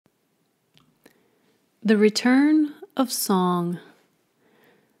The return of song.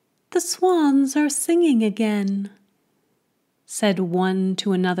 "The swans are singing again," said one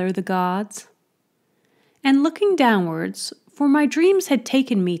to another the gods. And looking downwards, for my dreams had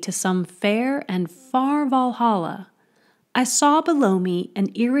taken me to some fair and far Valhalla, I saw below me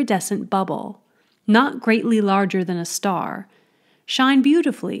an iridescent bubble, not greatly larger than a star, shine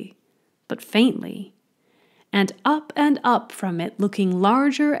beautifully, but faintly. And up from it, looking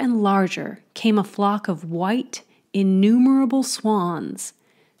larger and larger, came a flock of white, innumerable swans,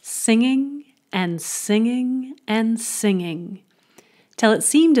 singing and singing and singing, till it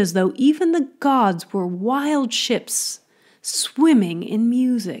seemed as though even the gods were wild ships swimming in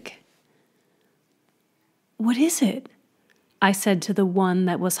music. "What is it?" I said to the one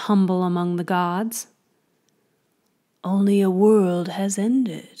that was humble among the gods. "Only a world has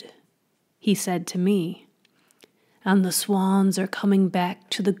ended," he said to me. "And the swans are coming back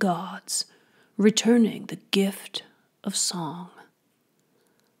to the gods, returning the gift of song."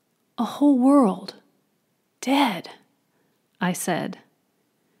 "A whole world dead," I said.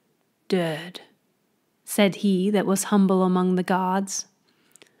 "Dead," said he that was humble among the gods.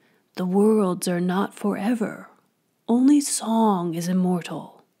 "The worlds are not forever, only song is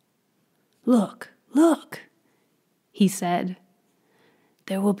immortal. Look, look," he said,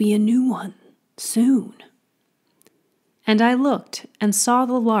 "there will be a new one soon." And I looked and saw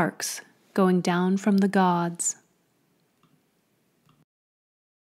the larks going down from the gods.